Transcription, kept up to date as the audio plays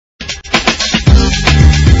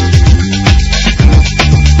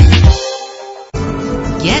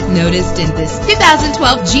noticed in this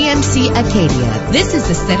 2012 GMC Acadia. This is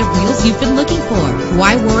the set of wheels you've been looking for.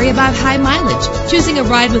 Why worry about high mileage? Choosing a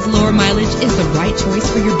ride with lower mileage is the right choice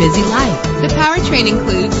for your busy life. The powertrain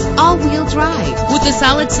includes all-wheel drive with a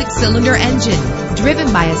solid 6-cylinder engine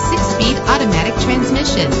driven by a 6-speed automatic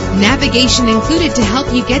transmission. Navigation included to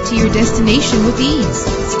help you get to your destination with ease.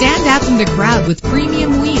 Stand out from the crowd with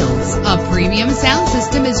premium wheels. A premium sound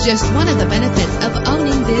system is just one of the benefits of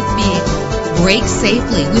owning this vehicle. Brake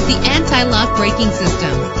safely with the anti-lock braking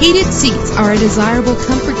system. Heated seats are a desirable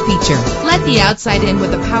comfort feature. Let the outside in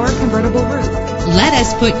with a power convertible roof. Let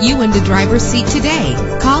us put you in the driver's seat today.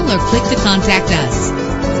 Call or click to contact us.